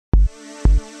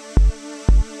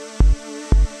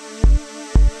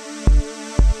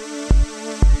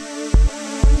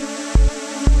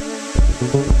New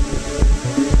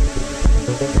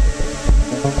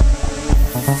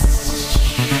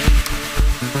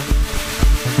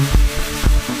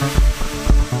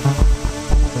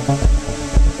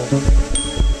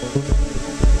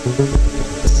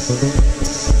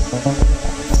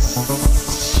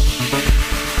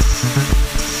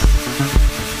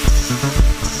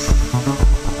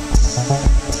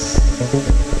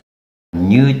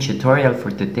tutorial for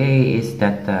today is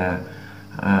that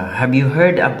have you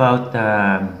heard about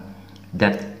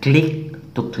that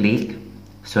click to click?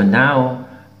 So now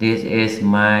this is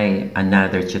my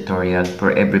another tutorial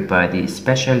for everybody,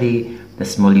 especially the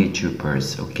small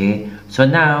YouTubers. Okay, so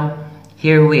now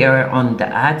here we are on the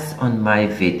ads on my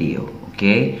video.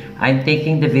 Okay, I'm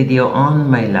taking the video on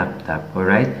my laptop. All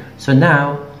right, so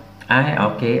now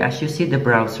as you see the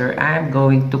browser, I'm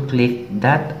going to click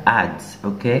that ads.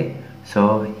 Okay,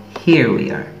 so here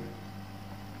we are.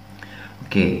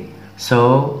 Okay,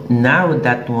 so now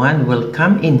that one will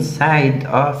come inside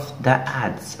of the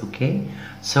ads. Okay,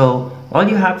 so all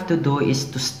you have to do is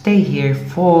to stay here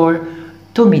for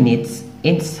 2 minutes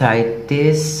inside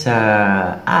this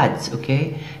ads.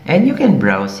 Okay, and you can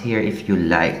browse here if you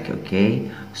like. Okay,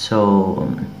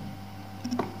 so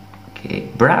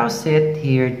browse it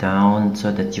here down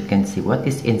so that you can see what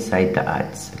is inside the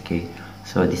ads. Okay,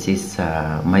 so this is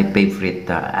my favorite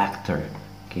actor.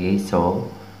 Okay, so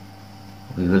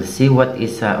we will see what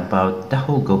is about the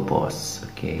Hugo Boss.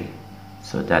 Okay,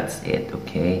 so that's it.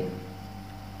 Okay,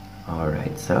 all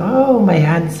right, so my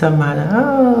handsome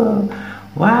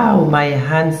wow, my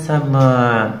handsome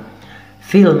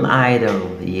film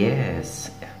idol.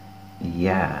 Yes,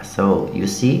 yeah, so you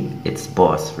see it's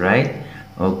Boss, right?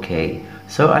 Okay,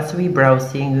 so as we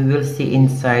browsing, we will see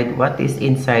inside what is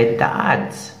inside the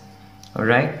ads. All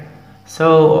right,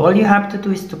 so all you have to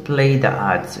do is to play the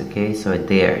ads. Okay, so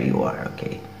there you are.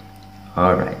 Okay,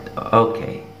 all right.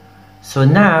 Okay, so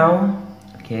now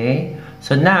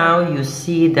you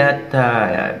see that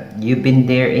you've been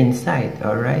there inside.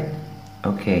 All right,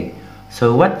 okay,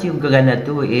 so what you're gonna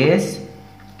do is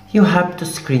you have to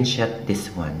screenshot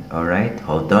this one. All right,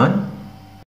 hold on.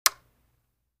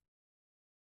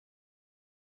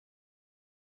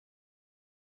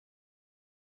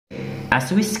 As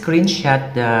we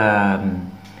screenshot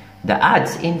the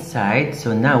ads inside,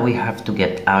 so now we have to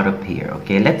get out of here.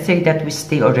 Okay, let's say that we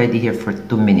stay already here for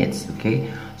 2 minutes.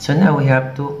 Okay, so now we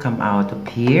have to come out of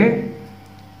here.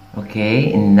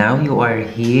 Okay, and now you are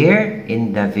here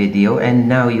in the video, and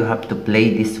now you have to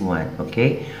play this one.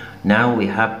 Okay, now we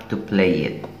have to play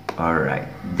it. All right,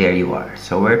 there you are.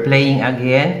 So we're playing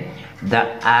again the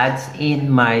ads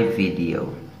in my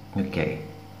video. Okay,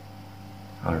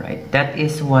 all right, that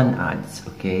is one ads.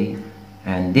 Okay,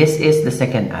 and this is the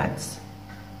second ads.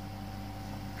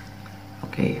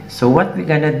 Okay, so what we're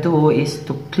gonna do is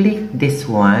to click this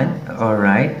one. All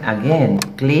right, again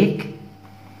click.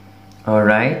 All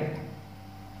right,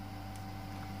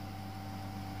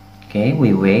 okay,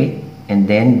 we wait, and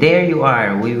then there you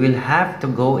are. We will have to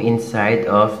go inside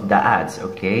of the ads.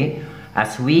 Okay,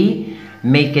 as we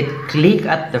make it click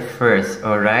at the first.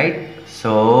 All right,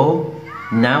 so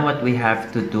now what we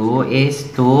have to do is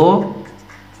to,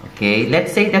 okay,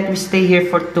 let's say that we stay here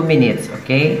for 2 minutes.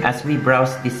 Okay, as we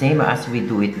browse the same as we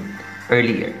do it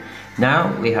earlier. Now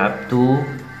we have to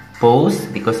pause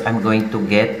because I'm going to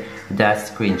get the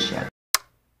screenshot.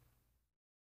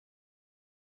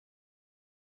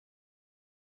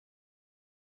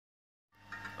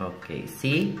 Okay,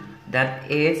 see, that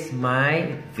is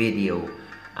my video.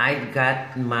 I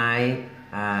got my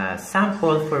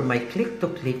sample for my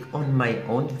click-to-click on my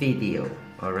own video.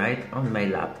 All right, on my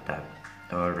laptop.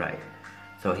 All right,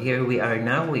 so here we are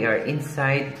now. We are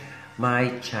inside my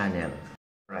channel.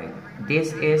 Right,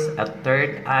 this is a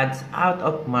third ads out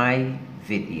of my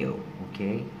video.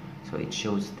 Okay, so it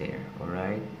shows there. All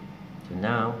right, so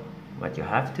now what you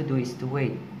have to do is to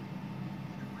wait.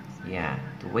 Yeah,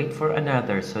 to wait for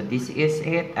another. So this is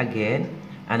it again,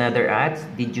 another ads.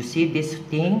 Did you see this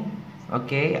thing?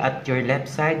 Okay, at your left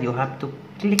side you have to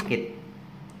click it.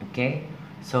 Okay,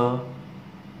 so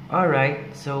all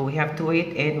right, so we have to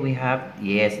wait, and we have,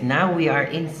 yes, now we are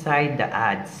inside the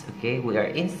ads. Okay, we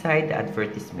are inside the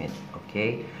advertisement.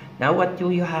 Okay, now what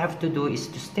you have to do is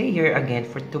to stay here again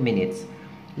for 2 minutes.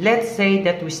 Let's say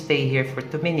that we stay here for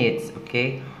 2 minutes.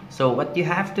 Okay, so what you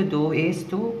have to do is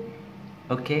to,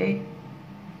 okay,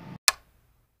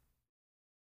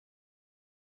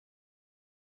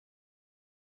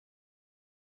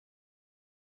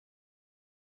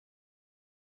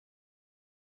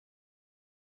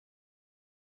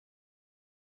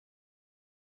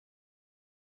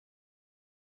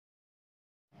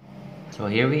 so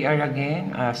here we are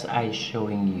again as I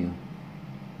showing you.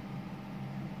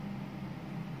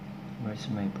 Where's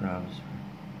my browser?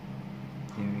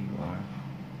 There you are.